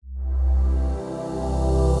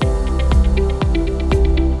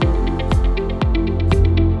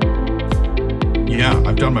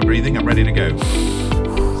done my breathing. I'm ready to go.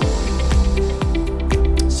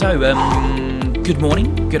 So, good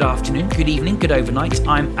morning, good afternoon, good evening, good overnight.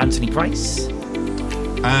 I'm Anthony Price.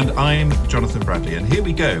 And I'm Jonathan Bradley. And here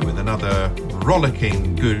we go with another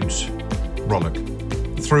rollicking good rollick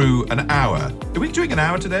through an hour. Are we doing an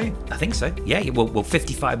hour today? I think so. Yeah. Well,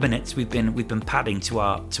 55 minutes. We've been padding to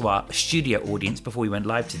our studio audience before we went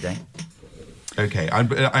live today. Okay,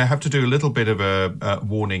 I have to do a little bit of a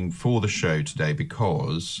warning for the show today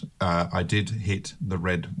because I did hit the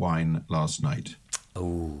red wine last night.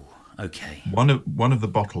 Oh, okay. One of the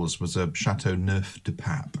bottles was a Chateau Neuf de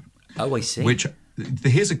Pape. Oh, I see. Which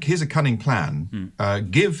here's a cunning plan.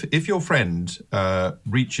 If your friend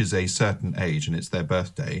reaches a certain age and it's their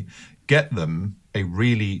birthday, get them a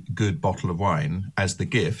really good bottle of wine as the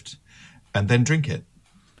gift, and then drink it.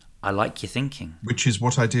 I like your thinking. Which is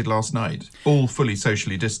what I did last night. All fully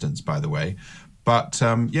socially distanced, by the way. But,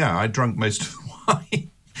 I drank most of the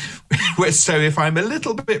wine. So if I'm a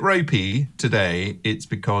little bit ropey today, it's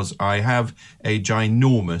because I have a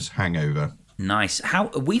ginormous hangover. Nice.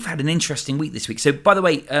 We've had an interesting week this week. So, by the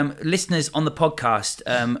way, listeners on the podcast,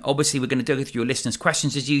 obviously we're going to go through your listeners'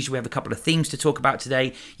 questions as usual. We have a couple of themes to talk about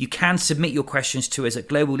today. You can submit your questions to us at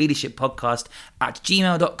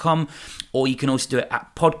globalleadershippodcast@gmail.com, or you can also do it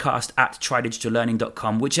at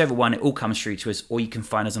podcast@trydigitallearning.com, whichever one, it all comes through to us, or you can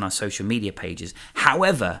find us on our social media pages.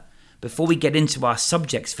 However, before we get into our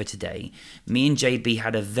subjects for today, me and JB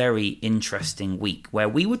had a very interesting week where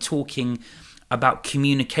we were talking about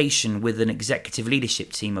communication with an executive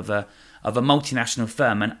leadership team of a multinational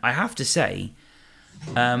firm, and I have to say,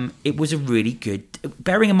 it was a really good.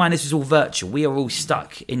 Bearing in mind this was all virtual, we are all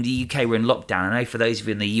stuck in the UK. We're in lockdown. I know for those of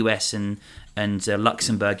you in the US and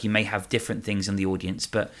Luxembourg, you may have different things in the audience,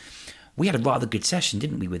 but we had a rather good session,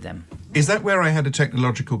 didn't we, with them? Is that where I had a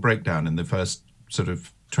technological breakdown in the first sort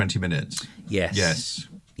of 20 minutes? Yes.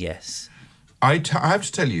 I have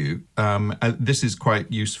to tell you, this is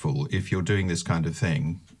quite useful if you're doing this kind of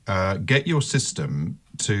thing. Get your system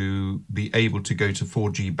to be able to go to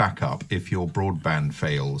 4G backup if your broadband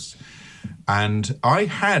fails. And I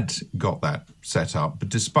had got that set up, but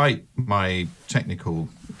despite my technical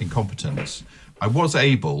incompetence, I was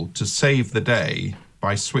able to save the day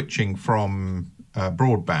by switching from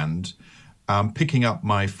broadband, picking up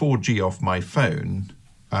my 4G off my phone,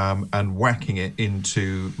 and whacking it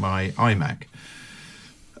into my iMac.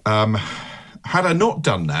 Had I not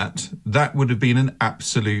done that, that would have been an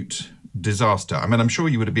absolute disaster. I mean, I'm sure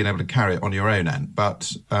you would have been able to carry it on your own, Ant,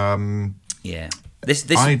 but yeah. This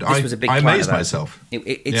was a big client. I amazed myself.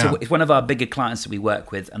 It's one of our bigger clients that we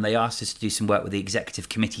work with, and they asked us to do some work with the executive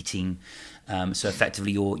committee team. So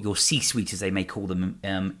effectively your C-suite, as they may call them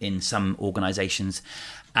in some organisations.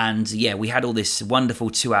 And yeah, we had all this wonderful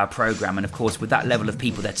 2-hour program, and of course, with that level of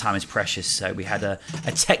people, their time is precious. So we had a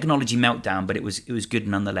technology meltdown, but it was good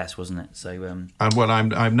nonetheless, wasn't it? So and well,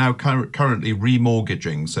 I'm now currently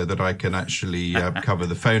remortgaging so that I can actually cover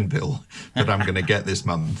the phone bill that I'm going to get this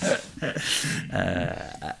month.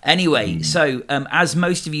 Anyway, so as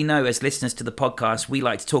most of you know, as listeners to the podcast, we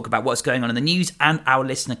like to talk about what's going on in the news and our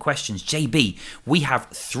listener questions. JB, we have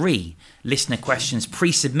 3 listener questions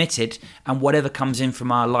pre-submitted and whatever comes in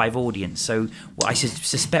from our live audience. So I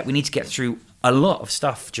suspect we need to get through a lot of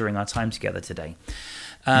stuff during our time together today.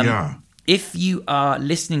 If you are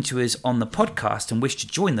listening to us on the podcast and wish to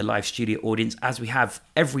join the live studio audience, as we have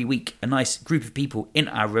every week, a nice group of people in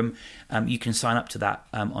our room, you can sign up to that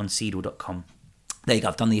on seedle.com. There you go.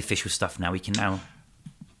 I've done the official stuff now. We can now...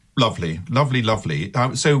 Lovely.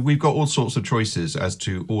 So we've got all sorts of choices as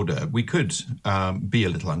to order. We could be a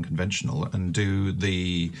little unconventional and do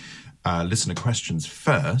the listener questions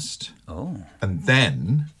first, and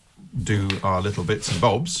then do our little bits and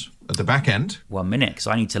bobs at the back end. 1 minute, because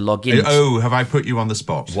I need to log in. Have I put you on the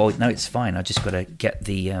spot? Well, no, it's fine. I just got to get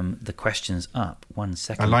the questions up. 1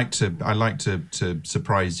 second. I like to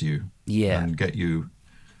surprise you. Yeah. And get you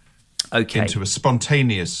into a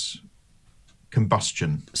spontaneous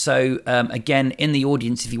combustion. So again, in the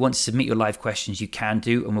audience, if you want to submit your live questions, you can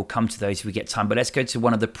do, and we'll come to those if we get time. But let's go to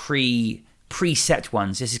one of the preset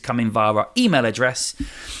ones. This is coming via our email address,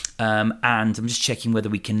 and I'm just checking whether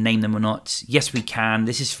we can name them or not. Yes, we can.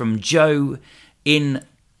 This is from Joe in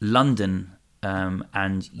London, London,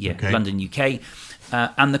 UK.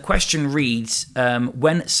 And the question reads,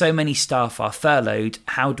 when so many staff are furloughed,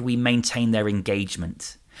 how do we maintain their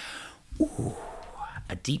engagement? Ooh,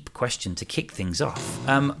 a deep question to kick things off.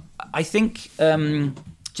 I think, JB,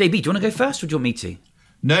 do you want to go first or do you want me to?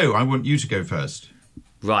 No, I want you to go first.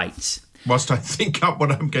 Right. Whilst I think up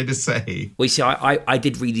what I'm going to say. Well, you see, I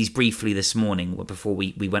did read these briefly this morning before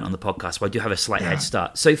we went on the podcast, so I do have a slight head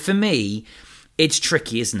start. So for me, It's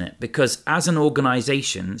tricky, isn't it? Because as an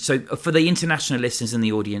organisation, so for the international listeners in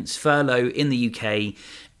the audience, furlough in the UK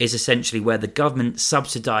is essentially where the government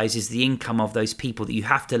subsidises the income of those people that you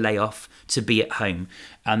have to lay off to be at home.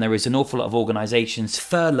 And there is an awful lot of organisations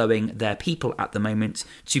furloughing their people at the moment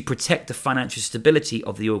to protect the financial stability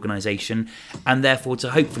of the organisation, and therefore to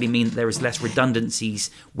hopefully mean that there is less redundancies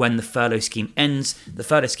when the furlough scheme ends. The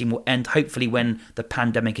furlough scheme will end hopefully when the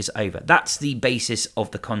pandemic is over. That's the basis of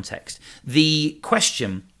the context. The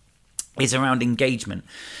question is around engagement.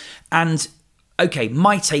 And okay,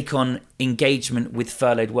 my take on engagement with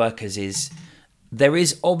furloughed workers is there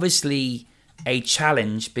is obviously a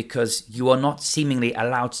challenge because you are not seemingly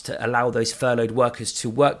allowed to allow those furloughed workers to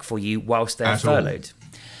work for you whilst they're furloughed.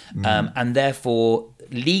 And therefore,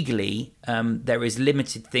 legally, there is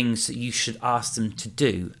limited things that you should ask them to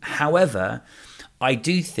do. However, I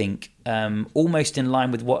do think, almost in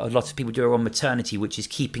line with what a lot of people do on maternity, which is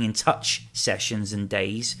keeping in touch sessions and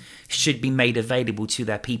days, should be made available to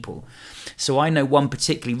their people. So I know one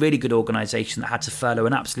particularly really good organisation that had to furlough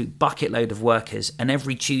an absolute bucket load of workers, and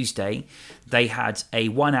every Tuesday they had a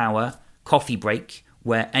 1 hour coffee break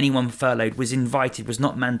where anyone furloughed was invited, was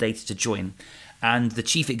not mandated to join. And the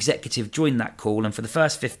chief executive joined that call, and for the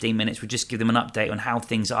first 15 minutes would just give them an update on how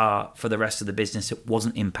things are for the rest of the business that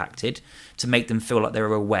wasn't impacted, to make them feel like they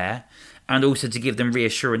were aware, and also to give them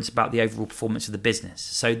reassurance about the overall performance of the business.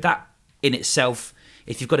 So that in itself,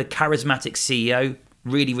 if you've got a charismatic CEO,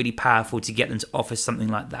 really, really powerful to get them to offer something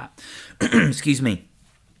like that. Excuse me.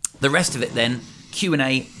 The rest of it then,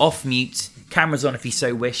 Q&A, off mute, cameras on if you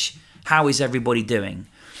so wish. How is everybody doing?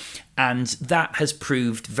 And that has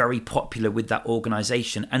proved very popular with that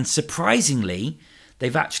organisation. And surprisingly,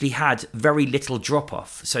 they've actually had very little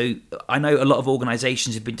drop-off. So I know a lot of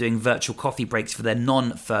organisations have been doing virtual coffee breaks for their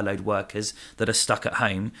non-furloughed workers that are stuck at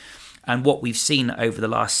home. And what we've seen over the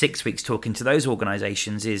last 6 weeks talking to those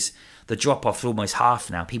organisations is the drop-off is almost half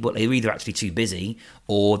now. People are either actually too busy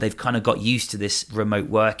or they've kind of got used to this remote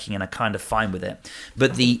working and are kind of fine with it.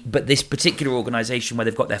 But this particular organisation where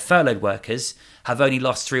they've got their furloughed workers have only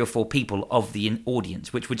lost 3 or 4 people of the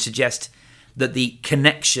audience, which would suggest that the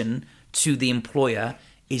connection to the employer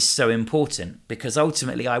is so important, because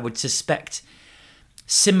ultimately I would suspect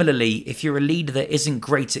similarly, if you're a leader that isn't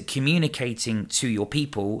great at communicating to your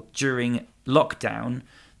people during lockdown,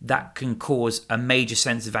 that can cause a major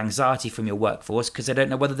sense of anxiety from your workforce because they don't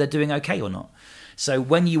know whether they're doing okay or not. So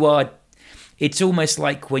when you are, it's almost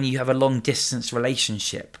like when you have a long distance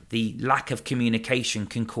relationship, the lack of communication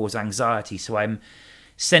can cause anxiety. So I'm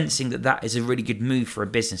sensing that that is a really good move for a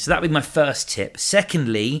business. So that would be my first tip.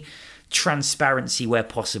 Secondly, transparency where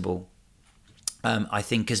possible. I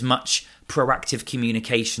think as much proactive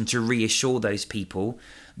communication to reassure those people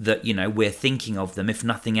that, you know, we're thinking of them, if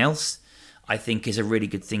nothing else, I think is a really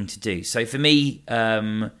good thing to do. So for me,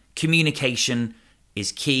 communication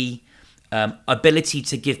is key. Ability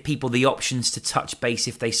to give people the options to touch base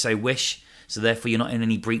if they so wish. So therefore you're not in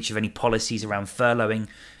any breach of any policies around furloughing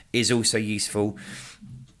is also useful.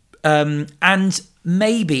 And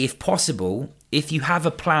maybe, if possible, if you have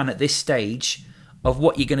a plan at this stage of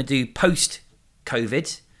what you're going to do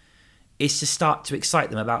post-COVID, is to start to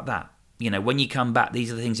excite them about that. You know, when you come back,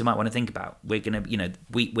 these are the things you might want to think about. We're going to, you know,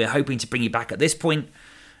 we're hoping to bring you back at this point,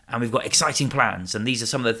 and we've got exciting plans, and these are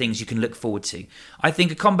some of the things you can look forward to. I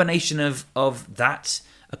think a combination of that,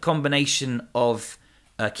 a combination of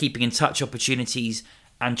keeping in touch opportunities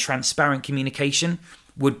and transparent communication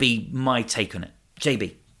would be my take on it.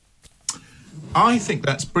 JB. I think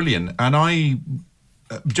that's brilliant. And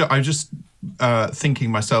I'm just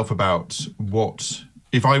thinking myself about what,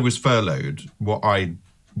 if I was furloughed, what I'd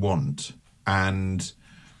want. And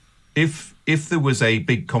if there was a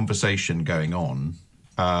big conversation going on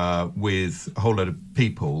with a whole lot of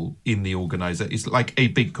people in the organization, it's like a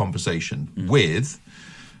big conversation with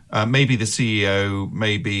maybe the CEO,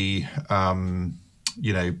 maybe,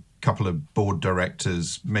 you know, a couple of board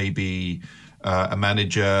directors, maybe a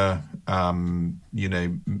manager, you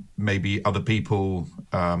know, maybe other people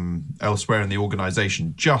elsewhere in the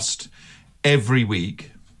organization, just every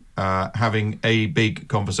week having a big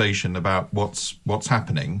conversation about what's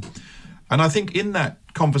happening. And I think in that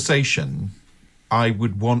conversation, I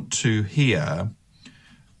would want to hear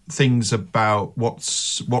things about what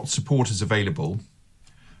support is available,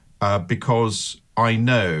 because I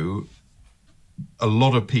know a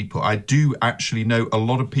lot of people, I do actually know a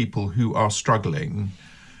lot of people who are struggling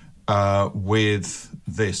with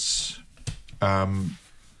this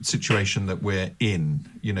situation that we're in,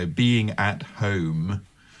 you know, being at home,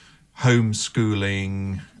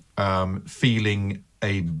 homeschooling, feeling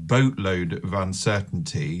a boatload of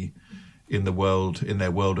uncertainty in their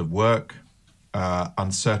world of work,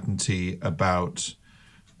 uncertainty about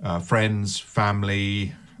friends,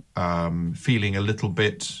 family, feeling a little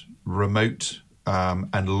bit remote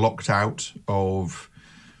and locked out of,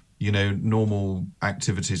 normal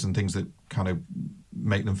activities and things that kind of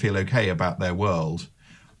make them feel okay about their world.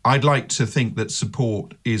 I'd like to think that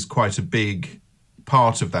support is quite a big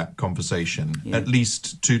part of that conversation, at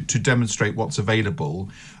least to demonstrate what's available.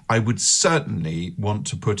 I would certainly want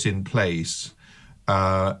to put in place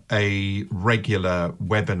a regular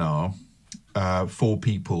webinar for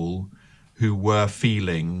people who were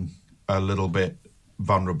feeling a little bit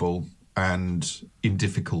vulnerable and in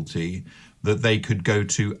difficulty, that they could go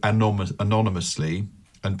to anonymously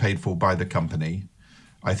and paid for by the company.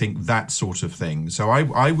 I think that sort of thing. So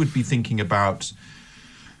I would be thinking about,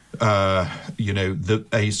 a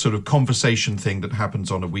sort of conversation thing that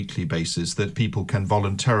happens on a weekly basis that people can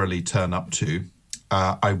voluntarily turn up to.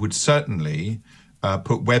 I would certainly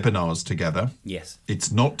put webinars together. Yes.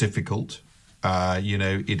 It's not difficult.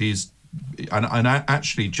 It is, and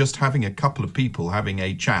actually just having a couple of people having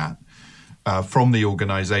a chat from the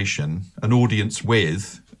organisation, an audience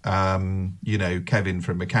with, Kevin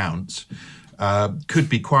from accounts, could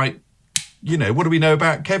be quite, what do we know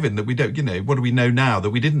about Kevin that we don't, what do we know now that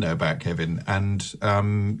we didn't know about Kevin? And,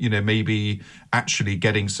 maybe actually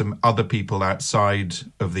getting some other people outside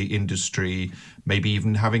of the industry, maybe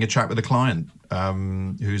even having a chat with a client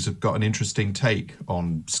who's got an interesting take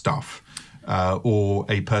on stuff. Or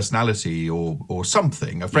a personality or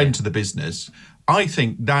something, a friend to the business. I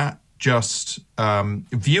think that just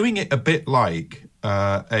viewing it a bit like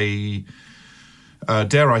dare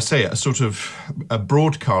I say it, a sort of a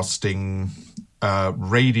broadcasting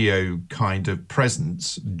radio kind of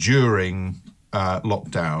presence during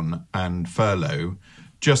lockdown and furlough,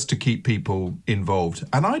 just to keep people involved.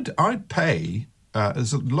 And I'd pay,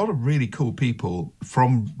 there's a lot of really cool people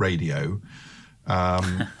from radio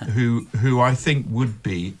who I think would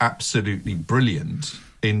be absolutely brilliant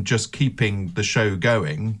in just keeping the show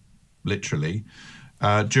going, literally,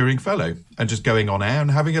 during furlough, and just going on air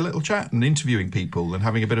and having a little chat and interviewing people and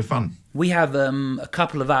having a bit of fun. We have a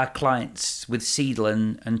couple of our clients with Seedle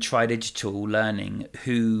and Try Digital Learning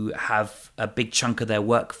who have a big chunk of their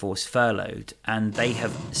workforce furloughed, and they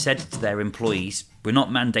have said to their employees, we're not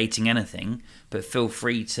mandating anything, but feel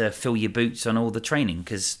free to fill your boots on all the training,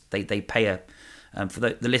 because they pay a... for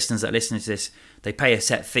the listeners that are listening to this, they pay a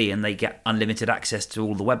set fee and they get unlimited access to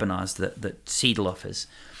all the webinars that Seedle offers.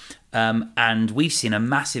 And we've seen a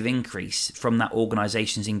massive increase from that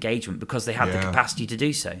organisation's engagement because they have the capacity to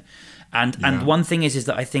do so. And one thing is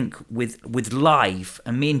that I think with live,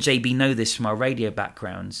 and me and JB know this from our radio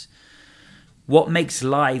backgrounds, what makes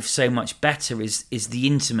live so much better is the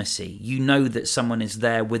intimacy. You know that someone is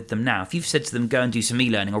there with them now. If you've said to them, go and do some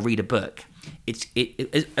e-learning or read a book, it's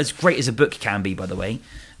as great as a book can be, by the way,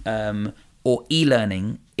 or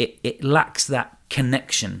e-learning, it lacks that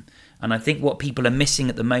connection. And I think what people are missing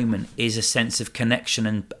at the moment is a sense of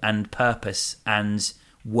connection and purpose and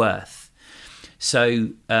worth. So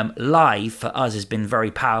live for us has been very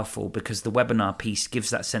powerful because the webinar piece gives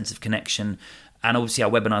that sense of connection. And obviously our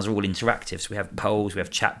webinars are all interactive. So we have polls, we have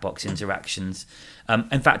chat box interactions.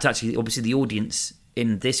 In fact, actually, obviously the audience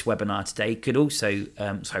in this webinar today could also, in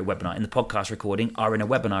the podcast recording, are in a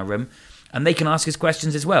webinar room, and they can ask us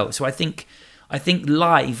questions as well. So I think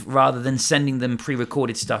live, rather than sending them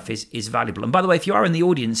pre-recorded stuff, is valuable. And by the way, if you are in the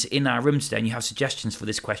audience in our room today and you have suggestions for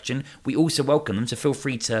this question, we also welcome them. So feel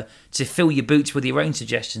free to fill your boots with your own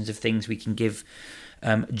suggestions of things we can give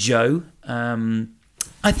Joe.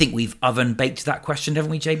 I think we've oven-baked that question,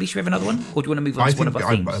 haven't we, JB? Should we have another one? Or do you want to move on to one of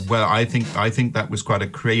our themes? I think that was quite a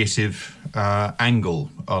creative angle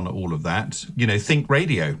on all of that. Think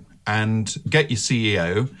radio and get your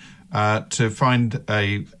CEO to find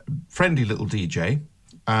a friendly little DJ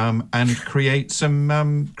and create some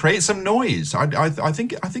noise. I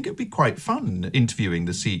think it'd be quite fun interviewing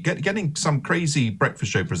the CEO, getting some crazy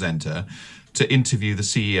breakfast show presenter to interview the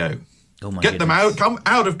CEO. Oh my Get goodness. them come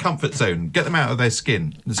out of comfort zone, get them out of their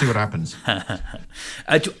skin and see what happens.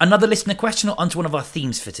 Another listener question onto one of our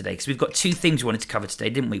themes for today, because we've got two themes we wanted to cover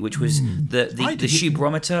today, didn't we? Which was the shoe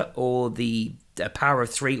barometer or the power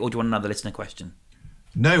of three, or do you want another listener question?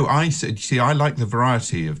 No, I like the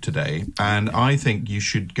variety of today, and I think you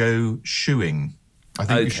should go shoeing. I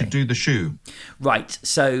think we should do the shoe. Right.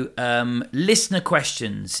 So, listener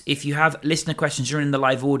questions. If you have listener questions, you're in the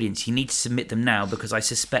live audience, you need to submit them now, because I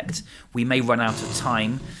suspect we may run out of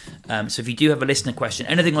time. So if you do have a listener question,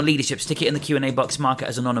 anything on leadership, stick it in the Q&A box, mark it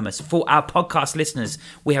as anonymous. For our podcast listeners,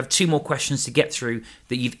 we have 2 more questions to get through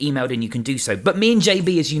that you've emailed in. You can do so. But me and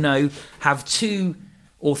JB, as you know, have 2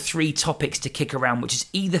 or 3 topics to kick around, which is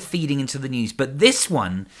either feeding into the news. But this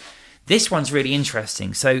one's really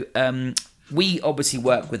interesting. So we obviously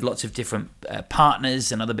work with lots of different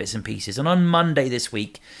partners and other bits and pieces. And on Monday this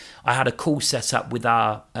week, I had a call set up with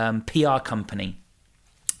our PR company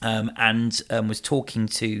and was talking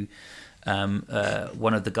to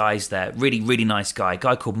one of the guys there, really, really nice guy, a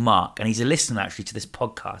guy called Mark, and he's a listener actually to this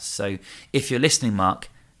podcast. So if you're listening, Mark,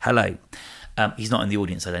 hello. He's not in the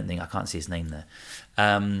audience, I don't think. I can't see his name there.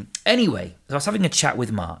 Anyway, so I was having a chat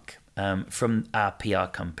with Mark from our PR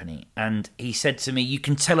company, and he said to me, you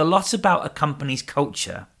can tell a lot about a company's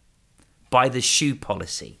culture by the shoe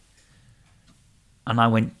policy. And I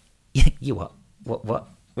went, you what?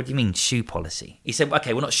 What do you mean shoe policy? He said,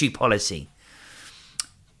 okay, well, not shoe policy.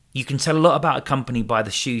 You can tell a lot about a company by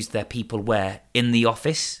the shoes their people wear in the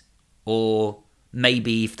office, or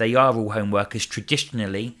maybe if they are all home workers,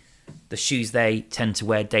 traditionally, the shoes they tend to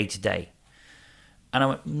wear day to day. And I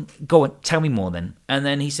went, go on, tell me more then. And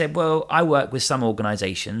then he said, well, I work with some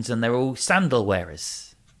organisations and they're all sandal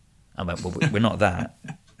wearers. I went, well, we're not that.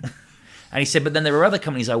 And he said, but then there are other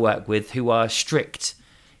companies I work with who are strict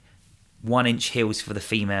 1-inch heels for the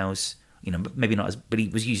females, you know, maybe not as, but he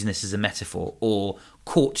was using this as a metaphor, or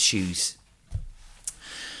court shoes.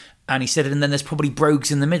 And he said, and then there's probably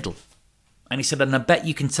brogues in the middle. And he said, and I bet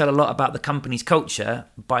you can tell a lot about the company's culture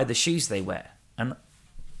by the shoes they wear. And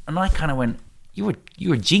I kind of went,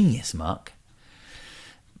 you're a genius, Mark.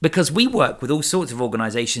 Because we work with all sorts of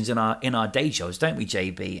organisations in our day jobs, don't we,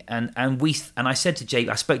 JB? And I said to JB,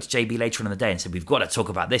 I spoke to JB later on in the day and said, we've got to talk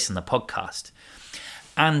about this in the podcast.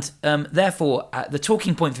 And therefore, the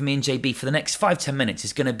talking point for me and JB for the next 5-10 minutes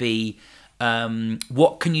is going to be,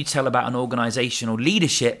 what can you tell about an organisation or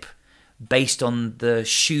leadership based on the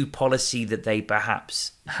shoe policy that they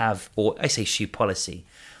perhaps have, or I say shoe policy,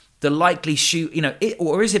 the likely shoe, you know,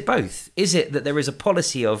 or is it both? Is it that there is a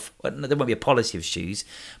policy of, well, there won't be a policy of shoes,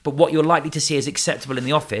 but what you're likely to see as acceptable in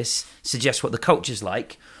the office suggests what the culture's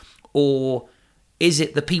like, or is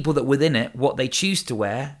it the people that within it, what they choose to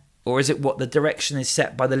wear, or is it what the direction is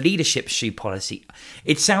set by the leadership shoe policy?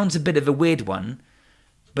 It sounds a bit of a weird one,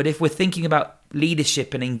 but if we're thinking about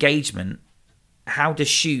leadership and engagement, how do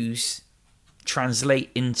shoes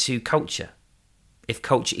translate into culture? If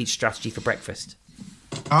culture eats strategy for breakfast.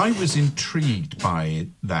 I was intrigued by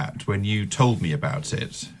that when you told me about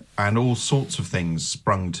it, and all sorts of things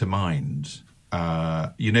sprung to mind.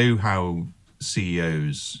 You know how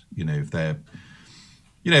CEOs, if they're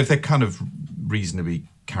kind of reasonably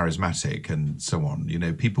charismatic and so on,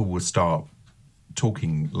 people will start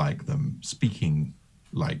talking like them, speaking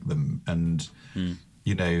like them, and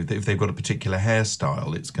if they've got a particular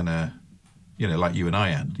hairstyle, it's gonna, like you and I,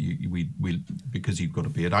 and we because you've got a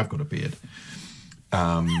beard, I've got a beard.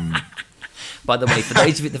 By the way, for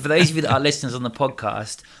those of you that are listeners on the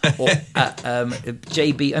podcast, or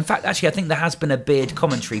JB, in fact, actually, I think there has been a beard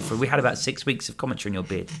commentary we had about 6 weeks of commentary on your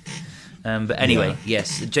beard. But anyway,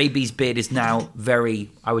 yes, JB's beard is now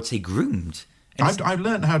very, I would say, groomed. I've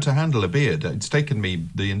learned how to handle a beard. It's taken me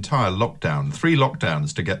the entire 3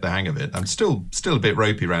 lockdowns to get the hang of it. I'm still a bit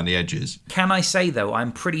ropey around the edges. Can I say, though,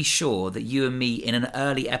 I'm pretty sure that you and me, in an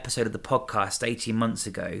early episode of the podcast 18 months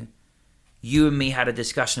ago, you and me had a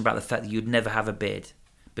discussion about the fact that you'd never have a beard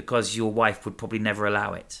because your wife would probably never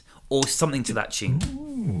allow it, or something to that tune.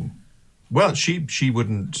 Ooh. Well, she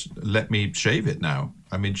wouldn't let me shave it now.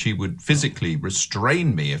 I mean, she would physically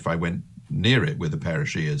restrain me if I went near it with a pair of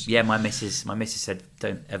shears. Yeah, my missus said,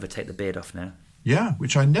 don't ever take the beard off now. Yeah,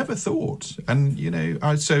 which I never thought. And,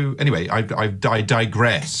 so anyway, I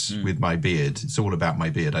digress with my beard. It's all about my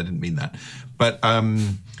beard. I didn't mean that. But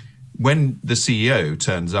when the CEO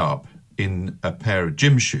turns up in a pair of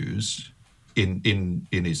gym shoes in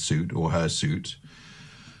his suit or her suit,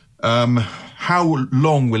 how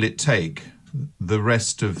long will it take the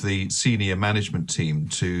rest of the senior management team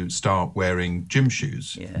to start wearing gym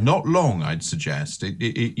shoes? Yeah. Not long, I'd suggest.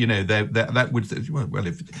 That would,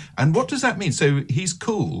 and what does that mean? So he's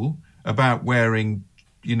cool about wearing,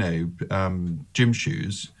 gym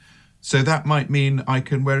shoes. So that might mean I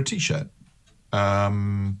can wear a t-shirt.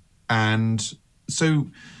 And so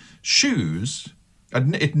shoes,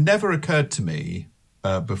 it never occurred to me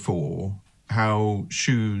before how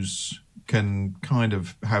shoes can kind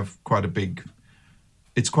of have quite a big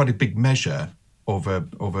measure of a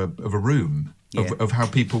room, of how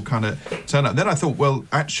people kind of turn out. Then I thought, well,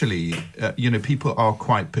 actually, people are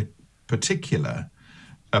quite particular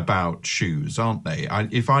about shoes, aren't they?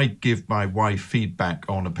 If I give my wife feedback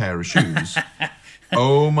on a pair of shoes,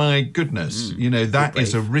 oh my goodness, that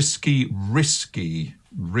is a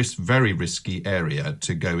very risky area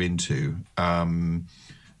to go into.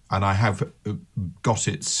 and I have got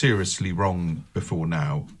it seriously wrong before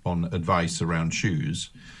now on advice around shoes.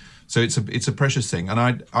 So it's a precious thing.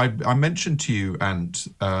 And I mentioned to you, Ant,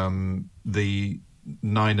 the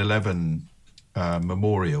 9/11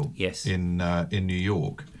 memorial in New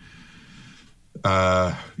York.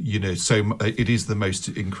 So it is the most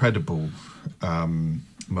incredible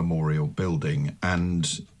memorial building,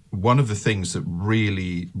 and one of the things that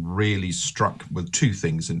really, really struck, well, two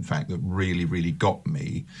things, in fact, that really, really got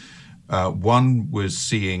me. One was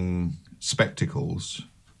seeing spectacles,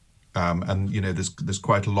 and there's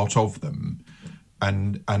quite a lot of them,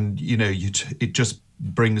 and it just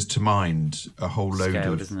brings to mind a whole load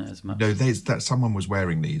Scale, of. doesn't it, as much? No, that someone was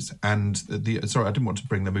wearing these, and sorry, I didn't want to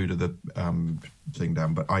bring the mood of the thing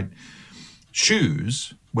down, but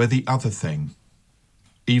shoes were the other thing,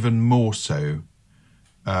 even more so.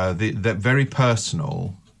 They're very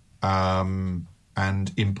personal and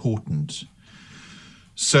important.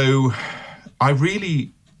 So I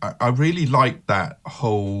really like that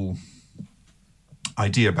whole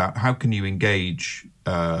idea about how can you engage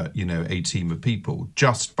a team of people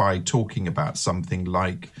just by talking about something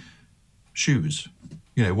like shoes.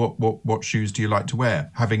 What shoes do you like to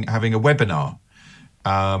wear? Having a webinar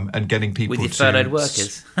and getting people with your furloughed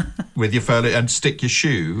workers with your furloughed, and stick your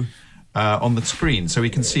shoe on the screen so we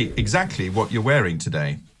can see exactly what you're wearing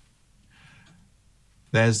today.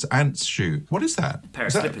 There's Ant's shoe. What is that? Pair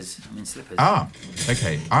of slippers. I mean slippers. Ah,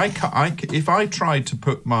 okay. If I tried to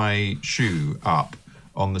put my shoe up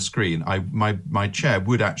on the screen, my chair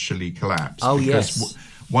would actually collapse. Oh, because yes.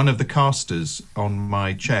 One of the casters on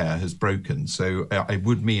my chair has broken, so it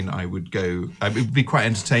would mean I would go. It would be quite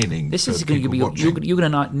entertaining. This is going to be you're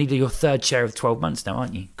going to need your third chair of 12 months now,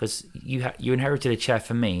 aren't you? Because you inherited a chair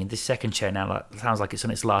from me. This second chair now sounds like it's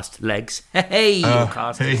on its last legs. Hey, your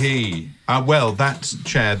caster. Hey. Well, that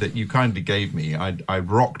chair that you kindly gave me, I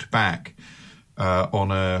rocked back on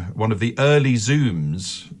one of the early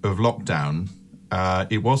Zooms of lockdown.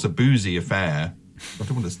 It was a boozy affair. I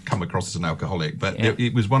don't want to come across as an alcoholic, but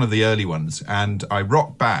it was one of the early ones. And I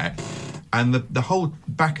rocked back, and the whole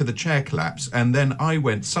back of the chair collapsed. And then I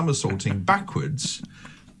went somersaulting backwards.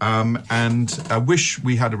 And I wish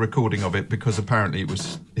we had a recording of it, because apparently it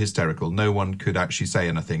was hysterical. No one could actually say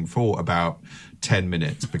anything for about 10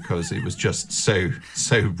 minutes because it was just so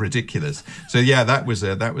ridiculous. So yeah, that was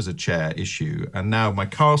a chair issue. And now my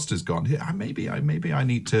caster's gone. Maybe I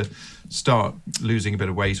need to start losing a bit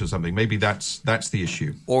of weight or something. Maybe that's the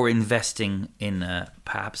issue. Or investing in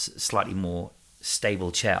perhaps slightly more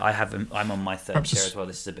stable chair. I'm on my third chair as well.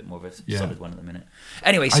 This is a bit more of a solid one at the minute.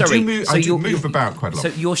 Anyway, sorry. I do move about quite a lot. So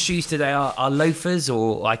your shoes today are loafers,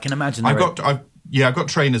 or I can imagine I've got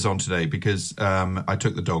trainers on today because I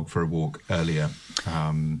took the dog for a walk earlier.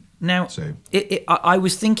 I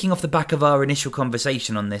was thinking off the back of our initial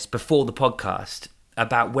conversation on this before the podcast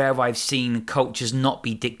about where I've seen cultures not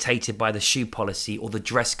be dictated by the shoe policy or the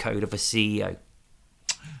dress code of a CEO.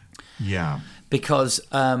 Yeah. Because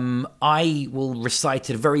I will recite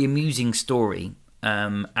a very amusing story,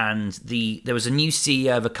 and there was a new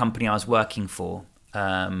CEO of a company I was working for,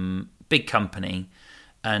 big company,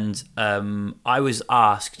 and I was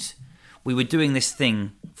asked. We were doing this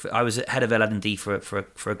thing. I was head of L&D for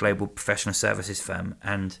a global professional services firm,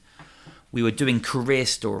 and we were doing career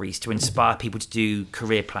stories to inspire people to do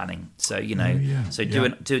career planning. So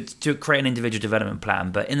to create an individual development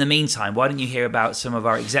plan. But in the meantime, why don't you hear about some of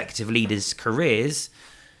our executive leaders' careers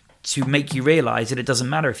to make you realise that it doesn't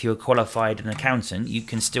matter if you're qualified an accountant, you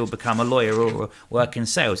can still become a lawyer or work in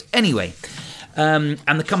sales. Anyway, and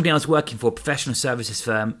the company I was working for, professional services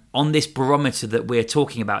firm, on this barometer that we're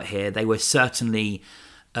talking about here, they were certainly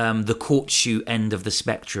the court shoe end of the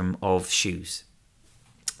spectrum of shoes.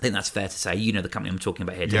 I think that's fair to say. You know the company I'm talking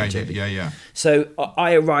about here, don't you? Yeah. So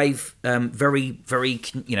I arrive very, very,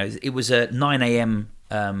 it was a 9 a.m.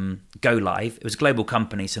 Go live. It was a global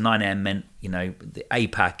company, so 9 a.m. meant, the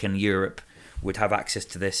APAC and Europe would have access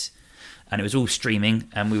to this. And it was all streaming,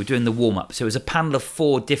 and we were doing the warm-up. So it was a panel of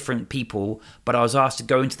 4 different people, but I was asked to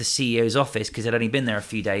go into the CEO's office because I'd only been there a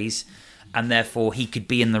few days, and therefore he could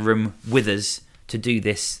be in the room with us to do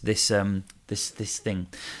this thing.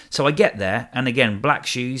 So I get there, and again, black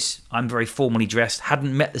shoes. I'm very formally dressed.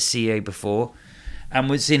 Hadn't met the CEO before, and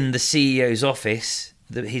was in the CEO's office.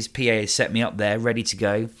 His PA had set me up there, ready to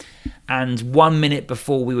go. And 1 minute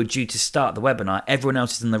before we were due to start the webinar, everyone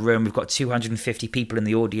else is in the room. We've got 250 people in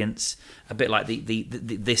the audience, a bit like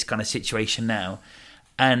this kind of situation now.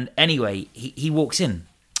 And anyway, he walks in,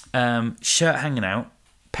 shirt hanging out,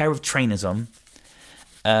 pair of trainers on.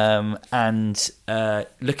 And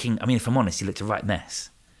looking, I mean, if I'm honest, he looked a right mess.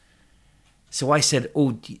 So I said,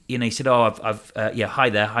 he said, hi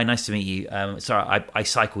there, hi, nice to meet you. Sorry, I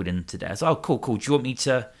cycled in today. I said, oh, cool. Do you want me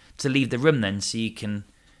to leave the room then, so you can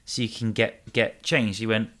get changed? He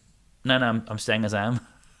went, no, I'm staying as I am.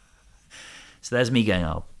 So there's me going,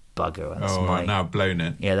 oh, bugger. Now blown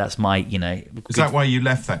it. Yeah, that's my, Is that why you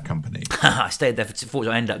left that company? I stayed there fortunately,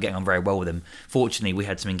 I ended up getting on very well with him. Fortunately, we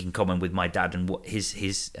had something in common with my dad and what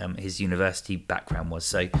his university background was.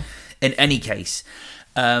 So, in any case,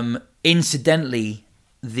 incidentally,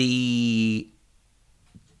 the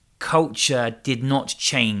culture did not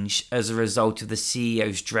change as a result of the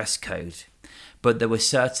CEO's dress code, but there were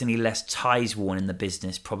certainly less ties worn in the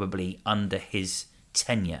business, probably under his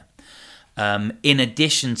tenure. In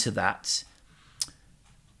addition to that,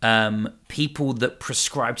 people that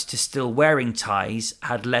prescribed to still wearing ties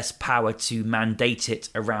had less power to mandate it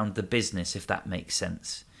around the business, if that makes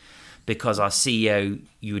sense. Because our CEO,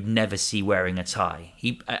 you would never see wearing a tie.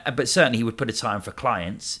 But certainly he would put a tie on for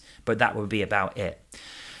clients, but that would be about it.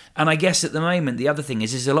 And I guess at the moment, the other thing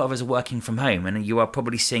is a lot of us are working from home, and you are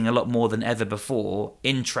probably seeing a lot more than ever before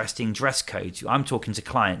interesting dress codes. I'm talking to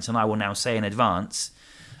clients, and I will now say in advance,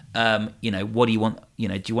 what do you want?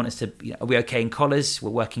 Do you want us to? Are we okay in collars? We're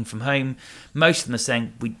working from home. Most of them are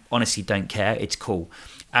saying we honestly don't care. It's cool.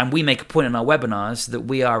 And we make a point in our webinars that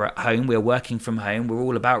we are at home. We're working from home. We're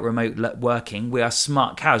all about remote working. We are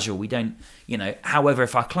smart casual. We don't, However,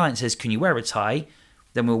 if our client says, "Can you wear a tie?"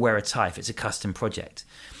 then we'll wear a tie if it's a custom project.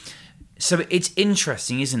 So it's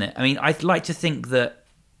interesting, isn't it? I mean, I'd like to think that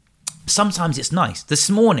sometimes it's nice. This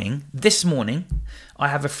morning, I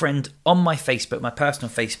have a friend on my Facebook, my personal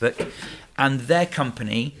Facebook, and their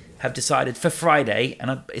company have decided for Friday,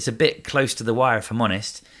 and it's a bit close to the wire if I'm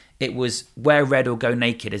honest, it was wear red or go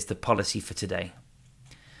naked is the policy for today.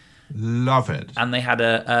 Love it. And they had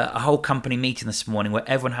a whole company meeting this morning where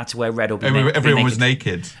everyone had to wear red or be naked. Everyone was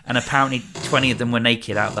naked. And apparently 20 of them were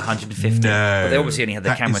naked out of the 150. No. But they obviously only had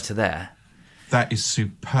the camera to there. That is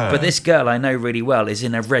superb. But this girl I know really well is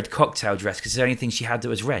in a red cocktail dress because it's the only thing she had that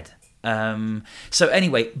was red. So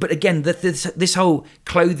anyway, but again, this whole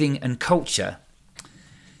clothing and culture,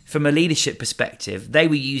 from a leadership perspective, they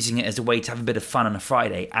were using it as a way to have a bit of fun on a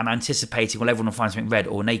Friday and anticipating, well, everyone will find something red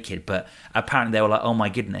or naked. But apparently they were like, oh my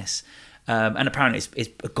goodness. And apparently it's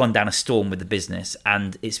gone down a storm with the business,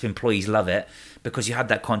 and its employees love it because you had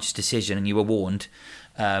that conscious decision and you were warned.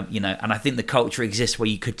 And I think the culture exists where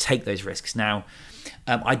you could take those risks. Now,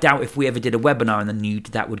 I doubt if we ever did a webinar in the nude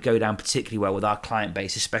that would go down particularly well with our client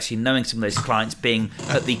base, especially knowing some of those clients being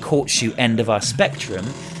at the court shoot end of our spectrum.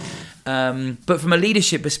 But from a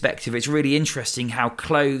leadership perspective, it's really interesting how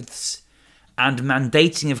clothes and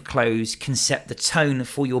mandating of clothes can set the tone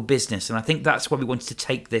for your business. And I think that's why we wanted to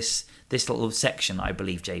take this little section, I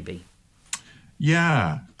believe, JB.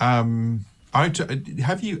 Yeah.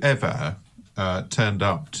 Have you ever turned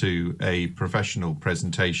up to a professional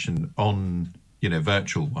presentation on,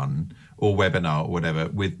 virtual one or webinar or whatever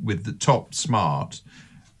with the top smart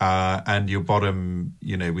and your bottom,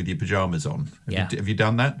 with your pajamas on? Have you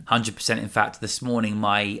done that? 100%. In fact, this morning,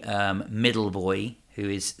 my middle boy, who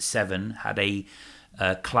is 7, had a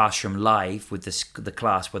classroom live with the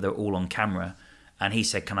class where they're all on camera. And he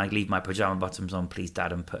said, can I leave my pajama bottoms on, please,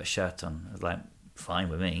 Dad, and put a shirt on? I was like, fine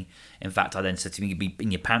with me. In fact, I then said to him, you'd be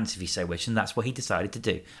in your pants if you so wish. And that's what he decided to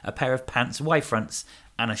do. A pair of pants, Y fronts,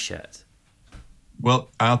 and a shirt. Well,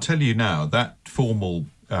 I'll tell you now, that formal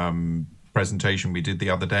presentation we did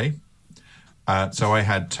the other day. So I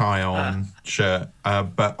had tie on, shirt,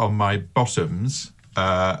 but on my bottoms,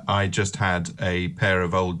 I just had a pair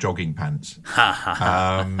of old jogging pants.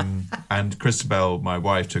 And Christabel, my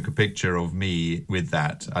wife, took a picture of me with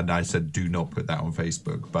that, and I said, "Do not put that on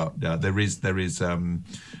Facebook." But there is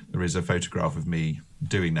a photograph of me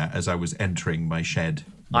doing that as I was entering my shed.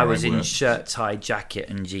 I was in shirt, tie, jacket,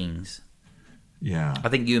 and jeans. Yeah, I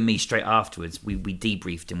think you and me straight afterwards we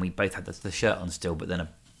debriefed and we both had the shirt on still, but then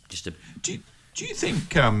Do you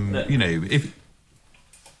think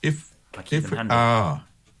if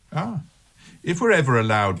we're ever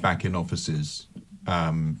allowed back in offices,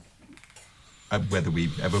 whether we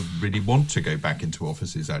ever really want to go back into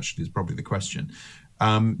offices, actually, is probably the question.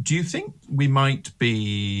 Do you think we might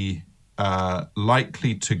be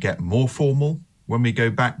likely to get more formal when we go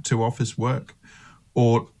back to office work?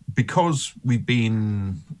 Or because we've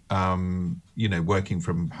been, working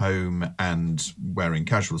from home and wearing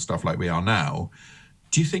casual stuff like we are now,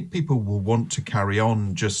 do you think people will want to carry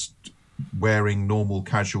on just wearing normal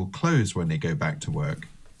casual clothes when they go back to work?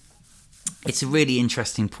 It's a really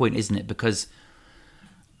interesting point, isn't it? Because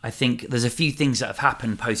I think there's a few things that have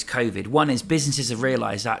happened post-COVID. One is businesses have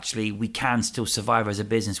realised actually we can still survive as a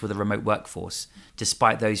business with a remote workforce,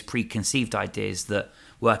 despite those preconceived ideas that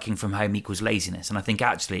working from home equals laziness. And I think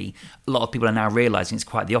actually a lot of people are now realising it's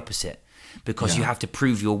quite the opposite, because you have to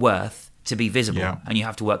prove your worth to be visible and you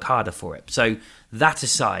have to work harder for it. So that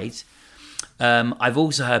aside, I've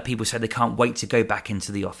also heard people say they can't wait to go back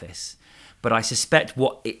into the office. But I suspect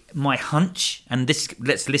my hunch, and this,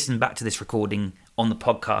 let's listen back to this recording on the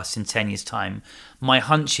podcast in 10 years' time. My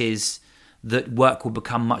hunch is that work will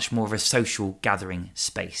become much more of a social gathering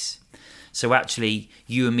space. So actually,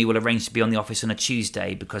 you and me will arrange to be on the office on a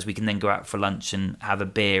Tuesday because we can then go out for lunch and have a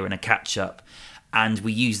beer and a catch-up. And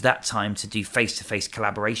we use that time to do face-to-face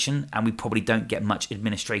collaboration, and we probably don't get much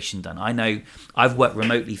administration done. I know I've worked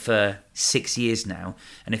remotely for 6 years now,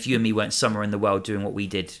 and if you and me weren't somewhere in the world doing what we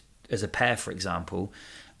did as a pair, for example,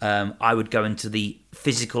 I would go into the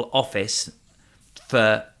physical office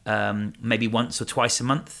for maybe once or twice a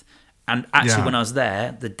month. And actually, when I was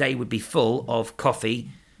there, the day would be full of coffee,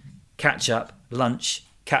 catch-up, lunch,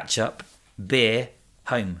 catch-up, beer,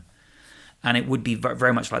 home. And it would be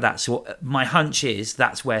very much like that. So my hunch is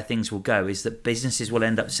that's where things will go, is that businesses will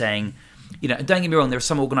end up saying, don't get me wrong, there are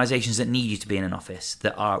some organisations that need you to be in an office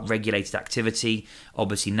that are regulated activity,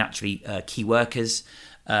 obviously naturally key workers.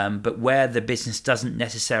 But where the business doesn't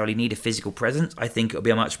necessarily need a physical presence, I think it'll be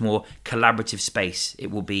a much more collaborative space. It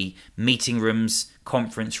will be meeting rooms,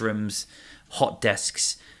 conference rooms, hot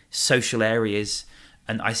desks, social areas.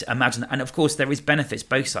 And I imagine, and of course there is benefits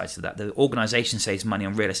both sides of that. The organisation saves money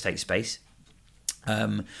on real estate space.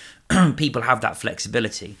 People have that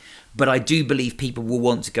flexibility. But I do believe people will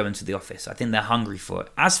want to go into the office. I think they're hungry for it.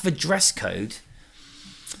 As for dress code,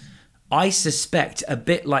 I suspect a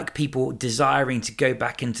bit like people desiring to go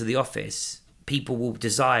back into the office, people will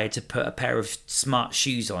desire to put a pair of smart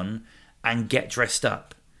shoes on and get dressed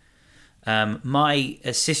up. My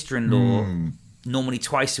sister-in-law, normally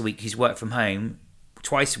twice a week, who's worked from home,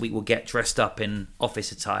 twice a week will get dressed up in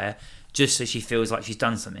office attire just so she feels like she's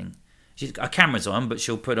done something. Her camera's on, but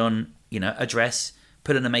she'll put on, a dress,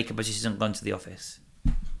 put on the makeup as she hasn't gone to the office.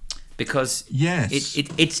 Because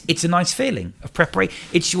it's a nice feeling of preparation.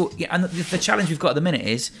 And the challenge we've got at the minute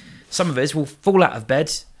is some of us will fall out of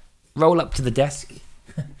bed, roll up to the desk,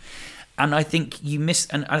 and I think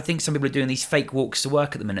and I think some people are doing these fake walks to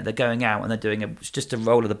work at the minute. They're going out and they're doing just a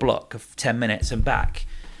roll of the block of 10 minutes and back,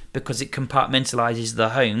 because it compartmentalizes the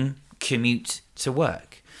home commute to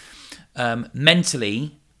work.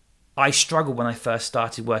 Mentally, I struggled when I first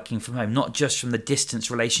started working from home, not just from the distance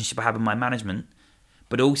relationship I have with my management,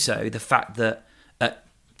 but also the fact that at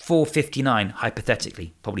 4:59,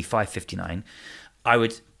 hypothetically, probably 5:59, I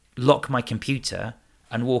would lock my computer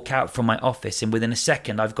and walk out from my office, and within a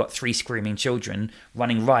second, I've got 3 screaming children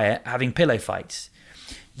running riot, having pillow fights.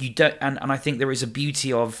 And I think there is a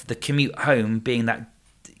beauty of the commute home being that,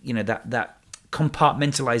 that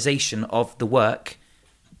compartmentalization of the work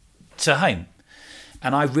to home.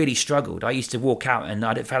 And I really struggled. I used to walk out, and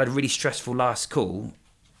if I had a really stressful last call,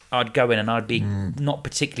 I'd go in and I'd be not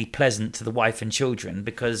particularly pleasant to the wife and children,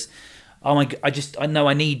 because I know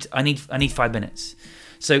I need 5 minutes.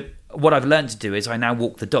 So what I've learned to do is I now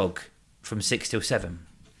walk the dog from 6 till 7.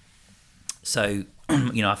 So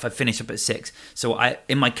if I finish up at 6, so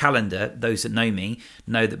in my calendar, those that know me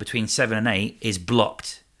know that between 7 and 8 is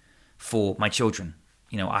blocked for my children.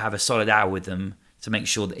 I have a solid hour with them to make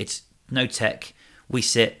sure that it's no tech. We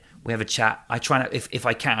sit. We have a chat. I try not, if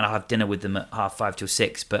I can, I'll have dinner with them at 5:30 till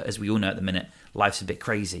 6. But as we all know at the minute, life's a bit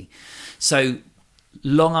crazy. So,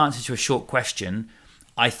 long answer to a short question.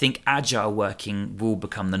 I think agile working will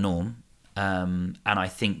become the norm. And I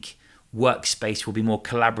think workspace will be more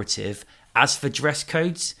collaborative. As for dress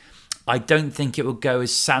codes, I don't think it will go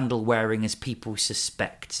as sandal wearing as people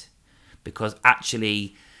suspect. Because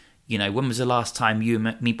actually, when was the last time you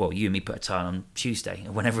and me put a tie on Tuesday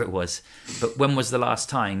or whenever it was? But when was the last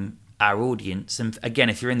time our audience, and again,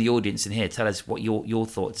 if you're in the audience in here, tell us what your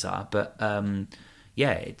thoughts are. But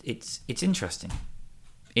it's interesting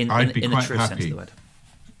in the true sense of the word.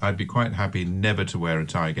 I'd be quite happy never to wear a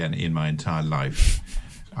tie again in my entire life.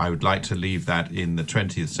 I would like to leave that in the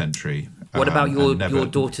 20th century. What about your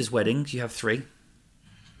daughter's weddings? You have 3.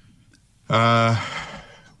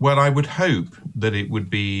 Well, I would hope that it would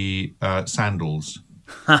be sandals.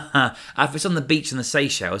 If it's on the beach in the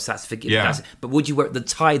Seychelles, that's forgiven. Yeah. But would you wear the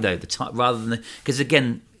tie though? The tie rather than because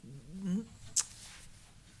again,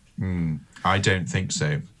 I don't think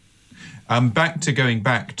so. Back to going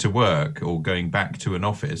back to work or going back to an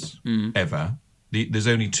office ever. There's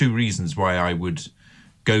only 2 reasons why I would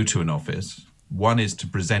go to an office. One is to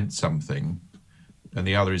present something, and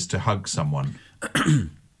the other is to hug someone.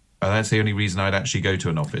 That's the only reason I'd actually go to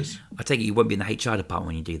an office. I take it you won't be in the HR department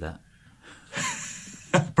when you do that.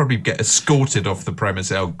 Probably get escorted off the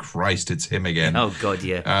premise. Oh, Christ, it's him again. Oh, God,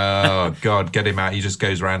 yeah. Oh, God, get him out. He just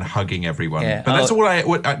goes around hugging everyone. Yeah. But that's all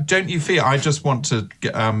don't you feel? I just want to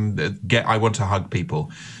I want to hug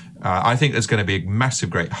people. I think there's going to be a massive,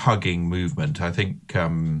 great hugging movement. I think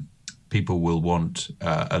people will want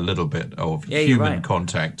a little bit of human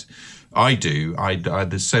contact. I do.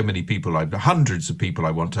 There's so many people, hundreds of people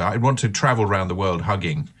I want to travel around the world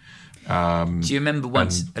hugging. Do you remember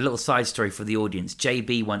once, a little side story for the audience,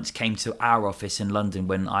 JB once came to our office in London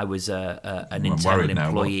when I was an internal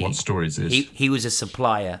employee. What story is this? He was a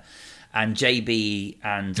supplier, and JB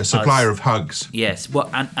and a supplier of hugs. Yes, well,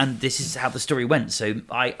 and this is how the story went. So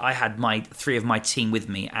I had three of my team with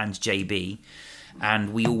me and JB,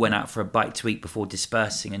 and we all went out for a bite to eat before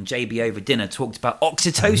dispersing. And JB over dinner talked about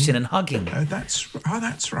oxytocin and hugging. Oh, that's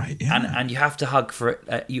right. Yeah. And you have to hug for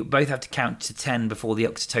it. You both have to count to 10 before the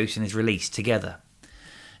oxytocin is released together.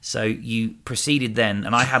 So you proceeded then,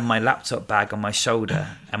 and I had my laptop bag on my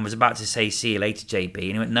shoulder and was about to say, "See you later, JB."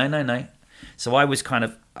 And he went, "No." So I was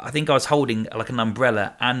I think I was holding like an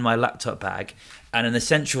umbrella and my laptop bag. And in the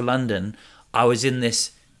central London, I was in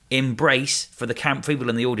this embrace for the camp people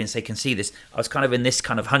in the audience. They can see this. I was kind of in this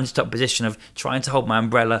kind of hunched up position of trying to hold my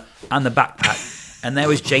umbrella and the backpack. And there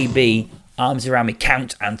was JB, arms around me.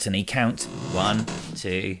 Count, Anthony, count. 1,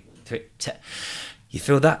 2, 3, 10. You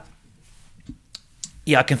feel that?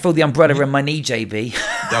 Yeah, I can feel the umbrella around my knee, JB.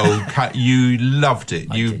 Oh, you loved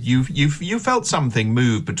it. You felt something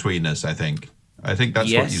move between us, I think. I think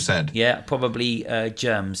that's what you said. Yeah, probably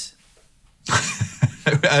germs.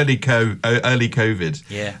 early COVID.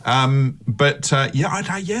 Yeah.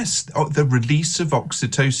 Yes, the release of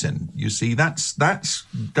oxytocin. You see, that's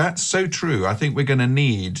so true. I think we're going to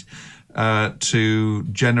need to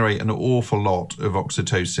generate an awful lot of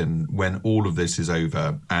oxytocin when all of this is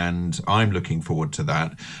over, and I'm looking forward to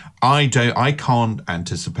that. I can't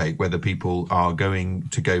anticipate whether people are going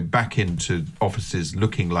to go back into offices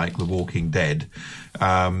looking like The Walking Dead,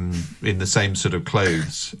 in the same sort of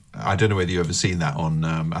clothes. I don't know whether you've ever seen that on,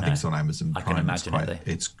 I think it's on Amazon Prime. I can imagine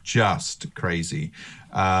it's just crazy.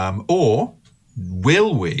 Or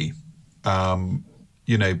will we,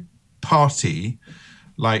 party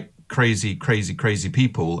like crazy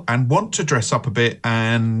people and want to dress up a bit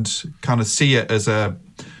and kind of see it as I've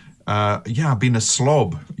been a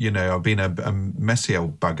slob, I've been a messy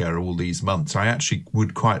old bugger all these months. I actually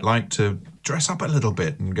would quite like to dress up a little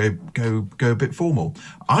bit and go a bit formal.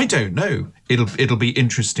 I don't know. It'll be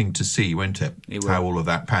interesting to see, won't it? How all of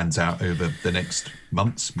that pans out over the next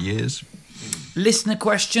months, years. Listener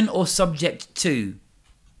question or subject 2?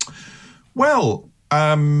 Well,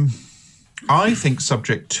 I think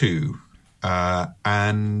subject 2,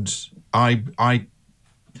 and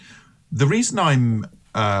the reason I'm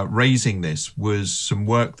raising this was some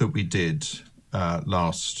work that we did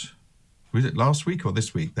last week or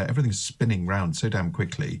this week? That everything's spinning round so damn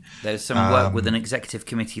quickly. There's some work with an executive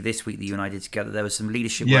committee this week that you and I did together. There was some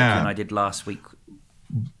leadership work you and I did last week.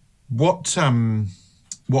 What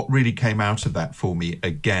really came out of that for me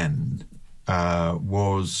again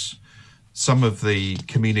was some of the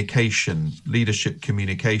leadership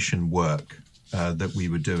communication work that we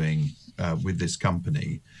were doing with this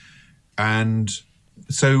company. And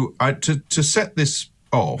so to set this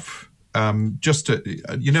off, I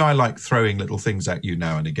like throwing little things at you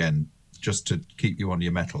now and again, just to keep you on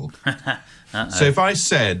your mettle. So if I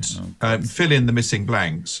said, fill in the missing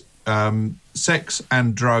blanks, sex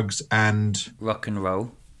and drugs and... rock and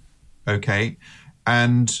roll. Okay.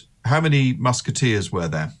 And how many musketeers were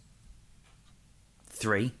there?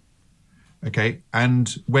 3. Okay.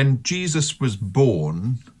 And when Jesus was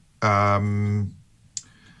born,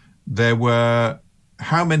 there were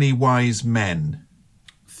how many wise men?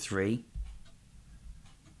 3.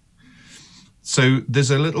 So there's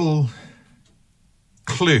a little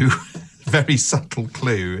clue, very subtle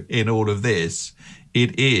clue in all of this.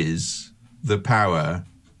 It is the power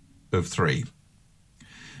of 3.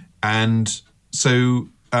 And so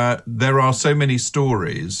there are so many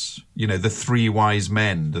stories, the 3 wise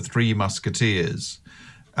men, the 3 musketeers,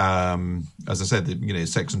 as I said,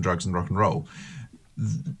 sex and drugs and rock and roll.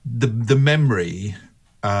 The memory,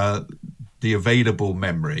 the available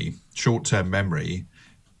memory, short-term memory,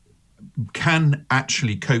 can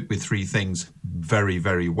actually cope with 3 things very,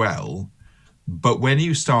 very well. But when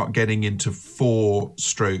you start getting into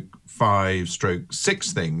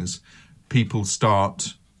 4/5/6 things, people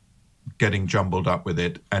start getting jumbled up with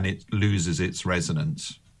it and it loses its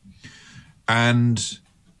resonance. And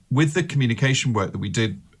with the communication work that we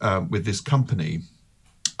did with this company,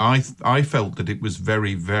 I felt that it was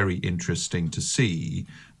very, very interesting to see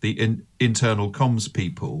the internal comms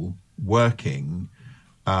people working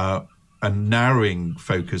and narrowing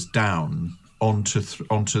focus down onto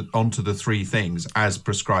the three things as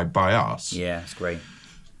prescribed by us. Yeah, it's great.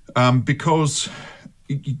 Because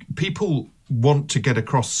people want to get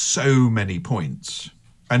across so many points.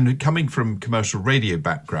 And coming from commercial radio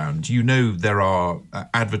background, there are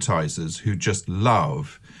advertisers who just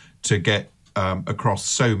love to get across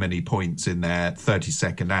so many points in their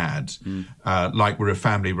 30-second ad, like we're a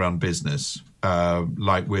family-run business,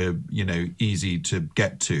 like we're easy to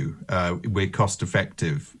get to, we're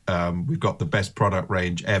cost-effective, we've got the best product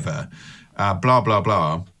range ever, blah blah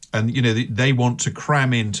blah, and they want to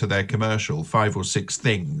cram into their commercial 5 or 6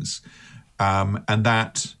 things, and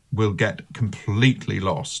that will get completely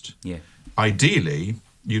lost. Yeah. Ideally,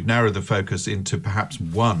 you'd narrow the focus into perhaps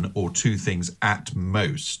 1 or 2 things at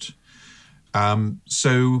most.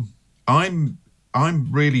 So I'm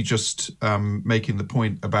really just making the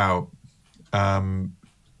point about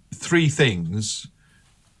 3 things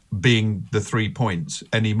being the 3 points.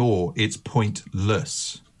 Anymore, it's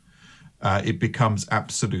pointless. It becomes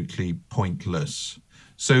absolutely pointless.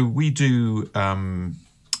 So we do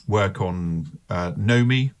work on know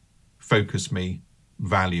me, focus me,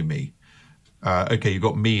 value me. Okay, you've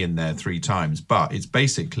got me in there 3 times, but it's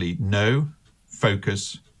basically know,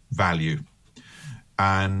 focus, value.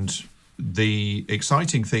 And the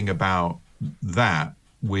exciting thing about that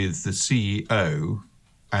with the CEO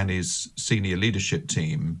and his senior leadership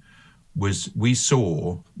team was we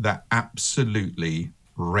saw that absolutely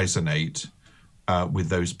resonate with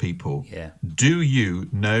those people. Yeah. Do you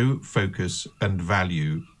know, focus, and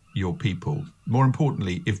value your people? More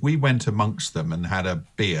importantly, if we went amongst them and had a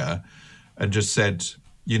beer and just said,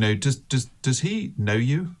 does he know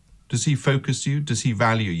you? Does he focus you? Does he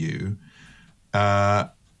value you?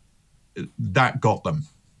 That got them.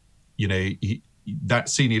 That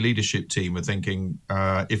senior leadership team were thinking,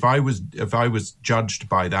 if I was judged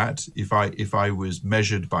by that, if I was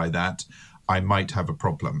measured by that, I might have a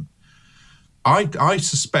problem. I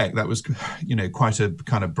suspect that was quite a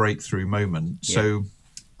kind of breakthrough moment. Yeah. So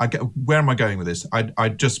where am I going with this? I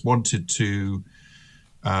just wanted to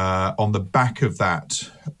on the back of that,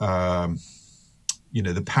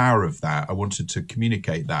 the power of that, I wanted to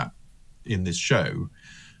communicate that in this show,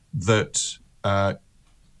 that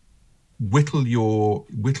whittle your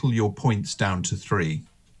points down to 3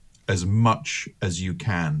 as much as you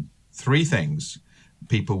can. 3 things,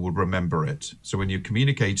 people will remember it. So when you're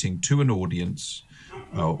communicating to an audience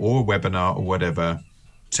or a webinar or whatever,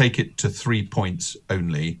 take it to 3 points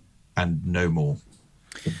only and no more.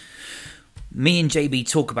 Me and JB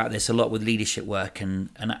talk about this a lot with leadership work, and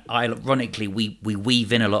ironically, we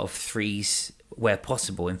weave in a lot of 3s where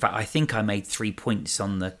possible. In fact, I think I made 3 points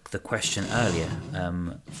on the question earlier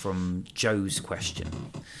from Joe's question.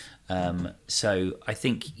 So I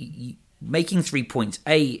think making 3 points,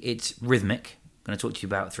 it's rhythmic. I'm going to talk to you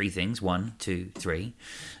about 3 things, 1, 2, 3.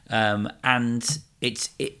 And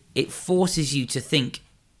it forces you to think,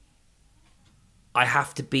 I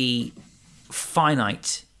have to be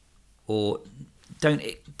finite, or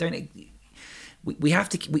we have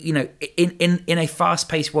to, in a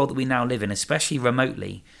fast-paced world that we now live in, especially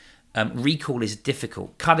remotely, recall is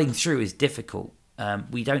difficult. Cutting through is difficult.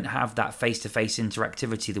 We don't have that face-to-face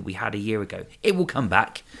interactivity that we had a year ago. It will come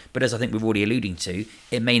back, but as I think we're already alluding to,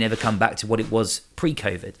 it may never come back to what it was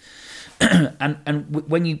pre-COVID. and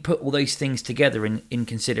when you put all those things together in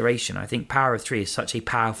consideration, I think Power of 3 is such a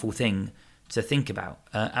powerful thing to think about.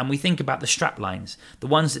 And we think about the strap lines, the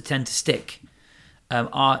ones that tend to stick.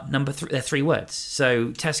 Are number 3. They're 3 words.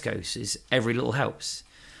 So Tesco's is Every Little Helps,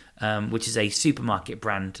 which is a supermarket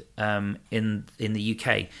brand in the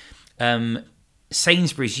UK.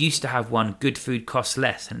 Sainsbury's used to have one, Good Food Costs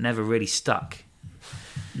Less, and it never really stuck.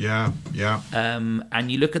 Yeah.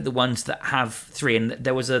 And you look at the ones that have 3, and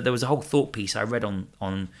there was a whole thought piece I read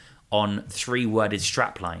on 3-worded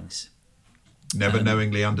strap lines. Never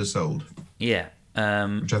knowingly undersold. Yeah.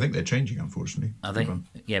 Which I think they're changing, unfortunately. Are they?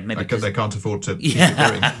 Yeah, maybe because they can't afford to keep it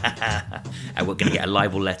going. And we're going to get a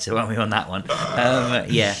libel letter, aren't we, on that one?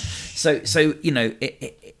 Yeah. So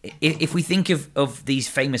if we think of these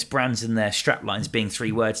famous brands and their straplines being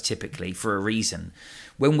 3 words typically for a reason,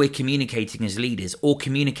 when we're communicating as leaders or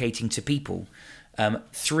communicating to people,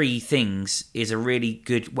 3 things is a really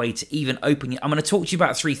good way to even open. I'm going to talk to you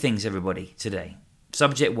about 3 things, everybody, today.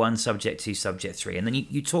 Subject 1, subject 2, subject 3, and then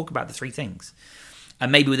you talk about the 3 things.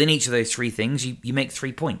 And maybe within each of those 3 things, you make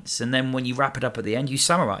 3 points. And then when you wrap it up at the end, you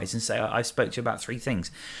summarize and say, I spoke to you about 3 things.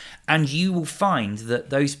 And you will find that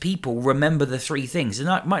those people remember the 3 things. And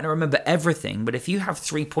I might not remember everything, but if you have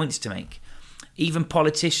 3 points to make, even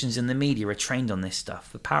politicians in the media are trained on this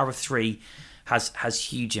stuff. The power of 3 has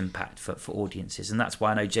huge impact for audiences. And that's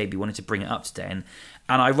why I know JB wanted to bring it up today. And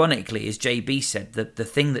ironically, as JB said, the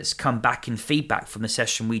thing that's come back in feedback from the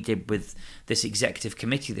session we did with this executive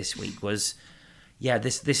committee this week was,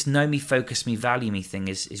 this know me, focus me, value me thing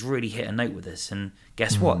is really hit a note with us. And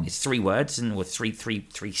guess what? It's 3 words or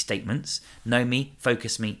three statements. Know me,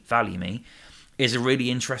 focus me, value me is a really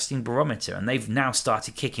interesting barometer. And they've now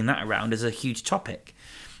started kicking that around as a huge topic.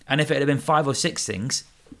 And if it had been 5 or 6 things,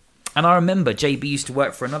 and I remember JB used to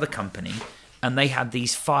work for another company and they had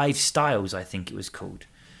these 5 styles, I think it was called.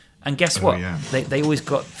 And guess what? Yeah. They always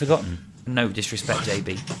got forgotten. No disrespect,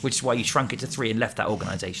 JB, which is why you shrunk it to 3 and left that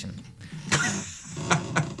organisation.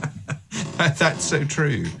 That's so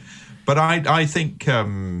true. But I think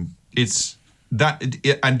it's that,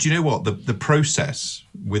 and do you know what? The process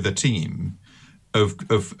with a team of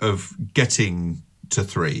getting to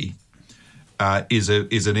 3 is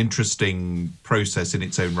an interesting process in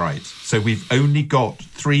its own right. So we've only got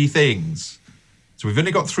 3 things. So we've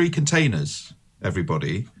only got 3 containers,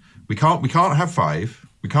 everybody. We can't have 5.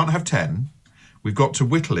 We can't have 10. We've got to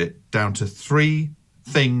whittle it down to 3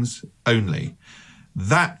 things only.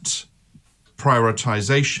 That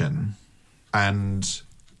prioritization and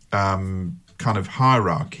kind of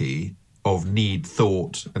hierarchy of need,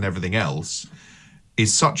 thought, and everything else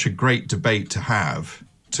is such a great debate to have,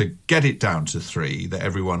 to get it down to 3 that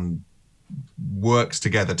everyone works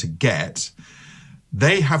together to get.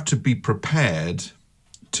 They have to be prepared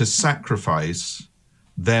to sacrifice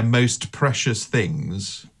their most precious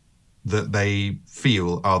things that they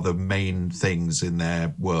feel are the main things in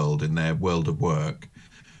their world of work.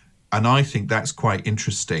 And I think that's quite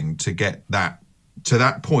interesting to get that to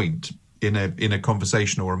that point in a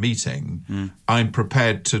conversation or a meeting. I'm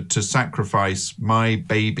prepared to sacrifice my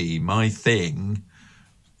baby, my thing,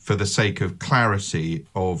 for the sake of clarity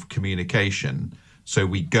of communication. So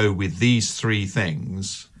we go with these 3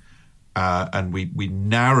 things, and we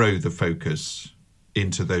narrow the focus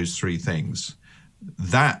into those 3 things.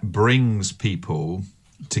 That brings people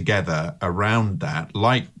together around that,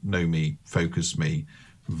 like know me, focus me,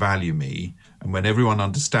 value me. And when everyone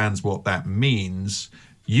understands what that means,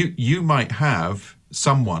 you might have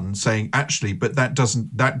someone saying, actually, but that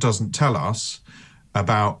doesn't tell us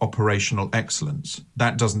about operational excellence.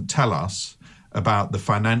 That doesn't tell us about the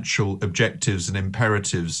financial objectives and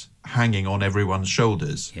imperatives hanging on everyone's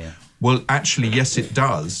shoulders. Yeah. Well, actually, yes, it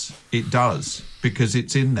does. It does, because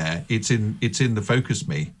it's in there. It's in the focus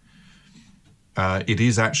me. It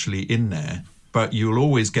is actually in there. But you'll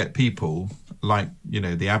always get people like,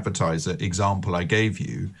 the advertiser example I gave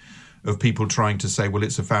you of people trying to say, well,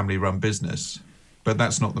 it's a family-run business. But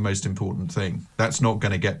that's not the most important thing. That's not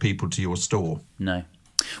going to get people to your store. No.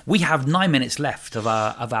 We have 9 minutes left of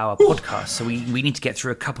our podcast, so we need to get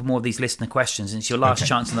through a couple more of these listener questions. And it's your last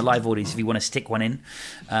chance in the live audience if you want to stick one in.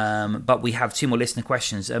 But we have 2 more listener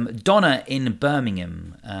questions. Donna in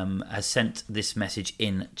Birmingham has sent this message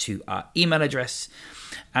in to our email address.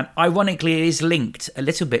 And ironically, it is linked a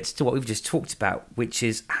little bit to what we've just talked about, which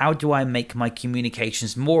is how do I make my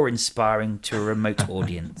communications more inspiring to a remote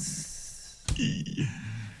audience?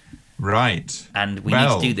 Right. And we need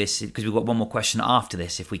to do this because we've got one more question after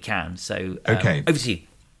this if we can. So over to you.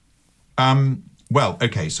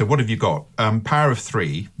 So what have you got? Power of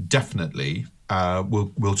 3, definitely,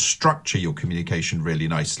 will structure your communication really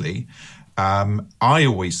nicely. I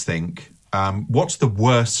always think, what's the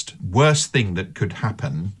worst thing that could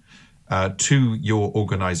happen to your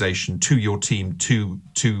organization, to your team, to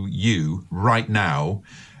you right now?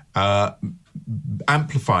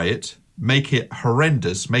 Amplify it. Make it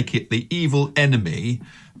horrendous, make it the evil enemy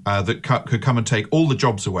that could come and take all the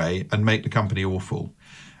jobs away and make the company awful.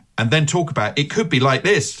 And then talk about, it could be like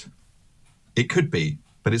this. It could be,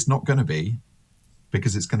 but it's not going to be,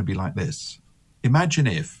 because it's going to be like this. Imagine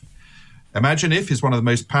if is one of the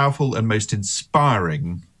most powerful and most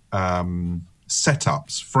inspiring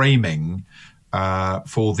setups, framing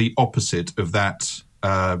for the opposite of that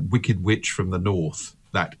wicked witch from the north,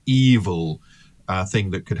 that evil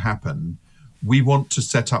thing that could happen. We want to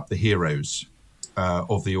set up the heroes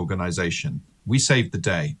of the organization. We saved the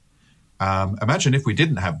day. Imagine if we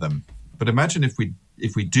didn't have them, but imagine if we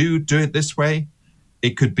do it this way,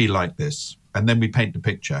 it could be like this. And then we paint the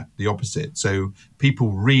picture, the opposite. So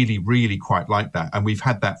people really, really quite like that. And we've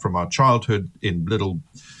had that from our childhood in little,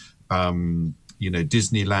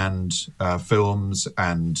 Disneyland films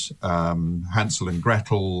and Hansel and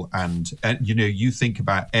Gretel, and you think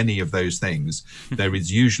about any of those things, there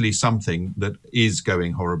is usually something that is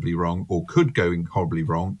going horribly wrong or could go horribly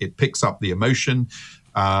wrong. It picks up the emotion,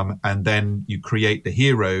 and then you create the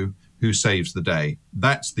hero who saves the day.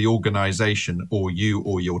 That's the organization or you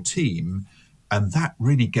or your team, and that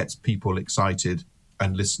really gets people excited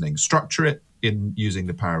and listening. Structure it in using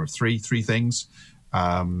the power of three things.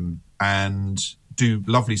 And do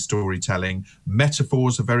lovely storytelling.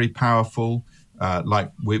 Metaphors are very powerful.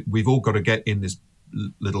 Like we've all got to get in this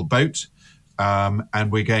little boat,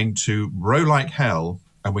 and we're going to row like hell,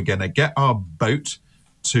 and we're going to get our boat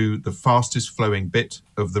to the fastest flowing bit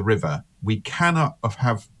of the river. We cannot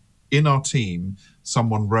have in our team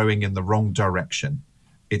someone rowing in the wrong direction.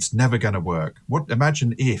 It's never going to work.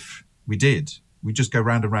 Imagine if we did. We just go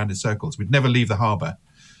round and round in circles. We'd never leave the harbour.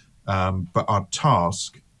 But our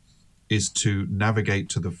task is to navigate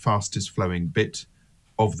to the fastest flowing bit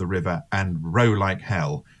of the river and row like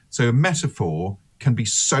hell. So a metaphor can be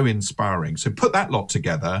so inspiring. So put that lot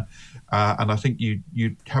together, and I think you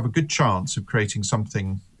have a good chance of creating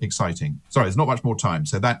something exciting. Sorry, there's not much more time.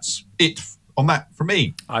 So that's it on that from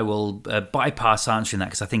me. I will bypass answering that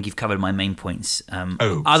because I think you've covered my main points.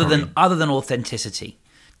 Other than authenticity,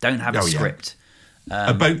 don't have a script.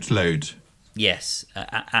 A boatload. Yes,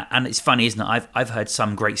 and it's funny, isn't it? I've heard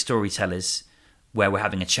some great storytellers where we're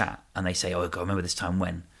having a chat and they say, "Oh God, remember this time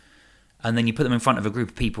when?" And then you put them in front of a group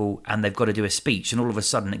of people and they've got to do a speech, and all of a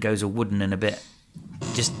sudden it goes all wooden and a bit,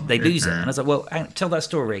 just they lose it. And I was like, "Well, tell that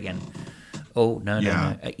story again." Oh no.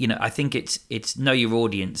 I think it's know your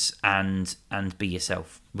audience and be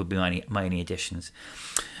yourself would be my only additions.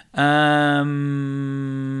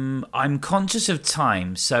 I'm conscious of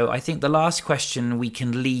time, so I think the last question we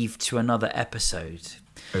can leave to another episode.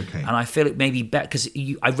 Okay. And I feel it may be better because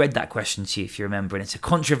I read that question to you, if you remember, and it's a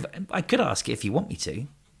I could ask it if you want me to. Do you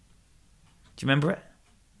remember it?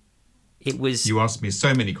 It was. You asked me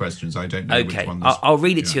so many questions. I don't know which one. I'll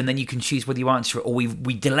read it to you, and then you can choose whether you answer it or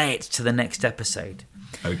we delay it to the next episode.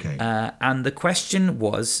 Okay. And the question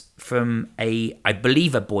was from I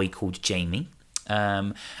believe a boy called Jamie.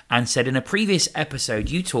 And said in a previous episode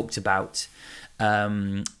you talked about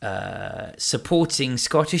supporting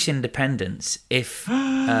Scottish independence if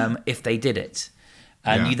they did it,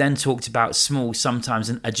 and you then talked about small sometimes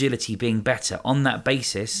and agility being better. On that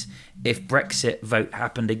basis, if Brexit vote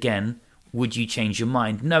happened again, would you change your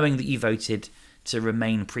mind, knowing that you voted to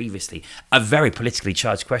remain previously? A very politically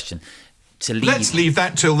charged question. Let's leave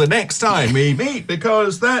that till the next time we meet,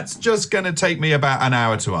 because that's just going to take me about an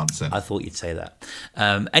hour to answer. I thought you'd say that.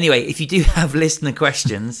 Anyway, if you do have listener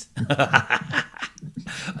questions, now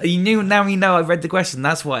you know I read the question.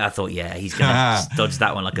 That's why I thought, he's going to dodge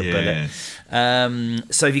that one like a bullet.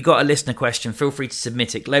 So if you've got a listener question, feel free to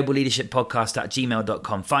submit it.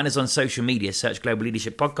 globalleadershippodcast@gmail.com. Find us on social media, search Global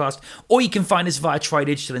Leadership Podcast, or you can find us via Tri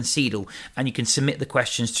Digital and Seedle, and you can submit the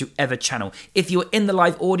questions to either channel. If you're in the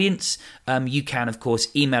live audience, you can, of course,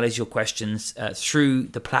 email us your questions through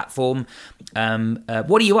the platform.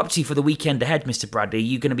 What are you up to for the weekend ahead, Mr. Bradley? Are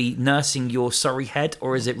you going to be nursing your sorry head,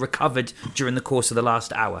 or is it recovered during the course of the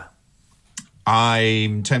last hour?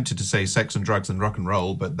 I'm tempted to say sex and drugs and rock and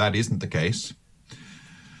roll, but that isn't the case.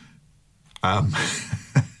 I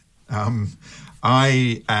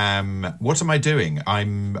am. What am I doing?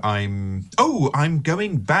 I'm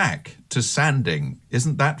going back to sanding.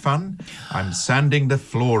 Isn't that fun? I'm sanding the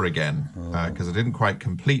floor again because I didn't quite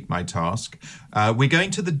complete my task. We're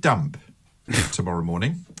going to the dump tomorrow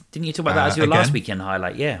morning. Didn't you talk about that as your last weekend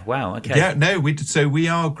highlight? Yeah. Wow. Okay. Yeah. No. We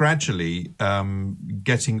are gradually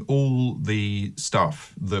getting all the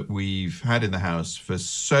stuff that we've had in the house for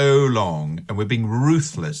so long, and we're being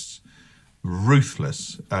ruthless,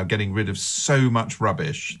 getting rid of so much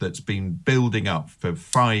rubbish that's been building up for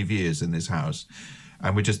 5 years in this house,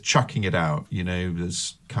 and we're just chucking it out.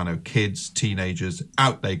 There's kind of kids, teenagers,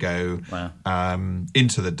 out they go. Wow.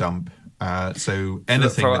 Into the dump. So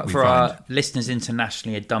anything that we for find. Our listeners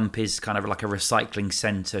internationally, a dump is kind of like a recycling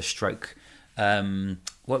centre stroke.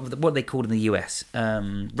 What they called in the US,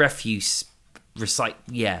 refuse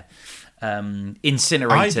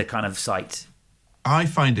incinerator kind of site. I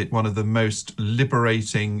find it one of the most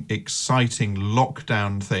liberating, exciting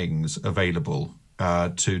lockdown things available.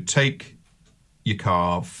 To take your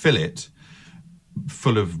car, fill it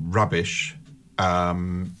full of rubbish,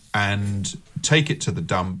 and take it to the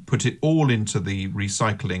dump, put it all into the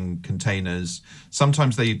recycling containers.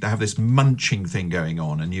 Sometimes they have this munching thing going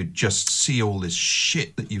on, and you just see all this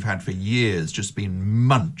shit that you've had for years just being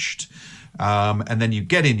munched. And then you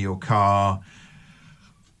get in your car,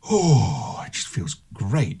 Oh, it just feels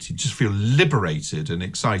great. You just feel liberated and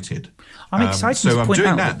excited. I'm excited So to I'm point doing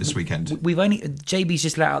out that this weekend. JB's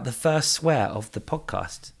just let out the first swear of the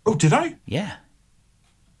podcast. Oh, did I? Yeah.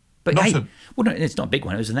 But Not hey, a- well, no, it's not a big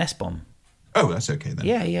one. It was an S-bomb. Oh, that's okay then.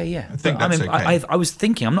 Yeah. I think But, that's okay. I was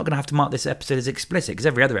thinking I'm not going to have to mark this episode as explicit because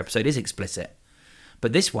every other episode is explicit.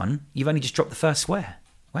 But this one, you've only just dropped the first swear.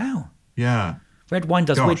 Wow. Yeah. Red wine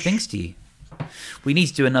does weird Gosh. things to you. We need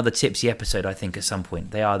to do another tipsy episode, I think, at some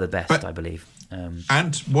point. They are the best, But- I believe.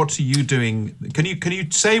 And what are you doing? Can you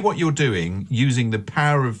say what you're doing using the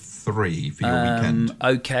power of 3 for your weekend?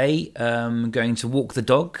 Okay, going to walk the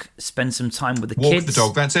dog, spend some time with the Walk kids. the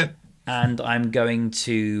dog. That's it. And I'm going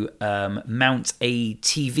to mount a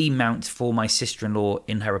TV mount for my sister-in-law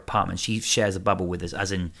in her apartment. She shares a bubble with us,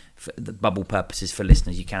 as in for the bubble purposes for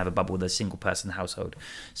listeners. You can have a bubble with a single-person household.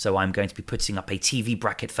 So I'm going to be putting up a TV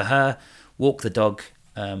bracket for her, walk the dog,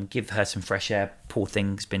 give her some fresh air. Poor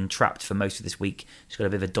thing's been trapped for most of this week. She's got a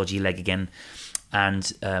bit of a dodgy leg again.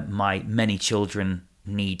 And my many children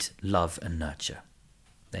need love and nurture.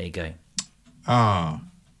 There you go. Ah,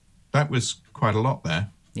 that was quite a lot there.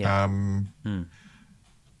 Yeah.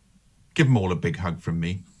 Give them all a big hug from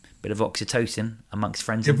me. Bit of oxytocin amongst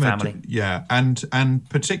friends Give and them family. yeah, and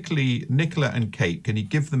particularly Nicola and Kate. Can you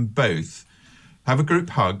give them both, have a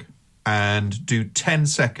group hug, and do 10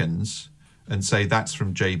 seconds and say that's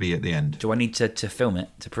from JB at the end? Do I need to film it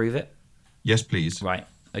to prove it? Yes, please. Right.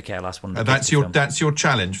 Okay, I'll ask one of the kids That's to your film. that's your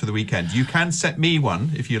challenge for the weekend. You can set me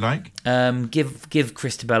one if you like. Give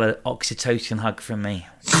Christabel an oxytocin hug from me.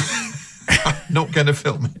 Not going to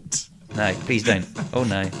film it. No, please don't. Oh,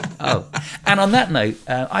 no. Oh. And on that note,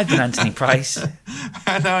 I've been Anthony Price.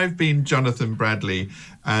 And I've been Jonathan Bradley,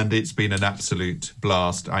 and it's been an absolute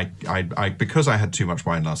blast. I because I had too much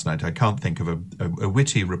wine last night, I can't think of a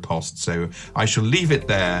witty riposte, so I shall leave it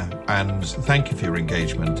there. And thank you for your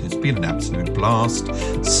engagement. It's been an absolute blast.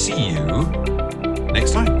 See you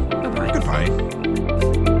next time. Bye-bye. Goodbye.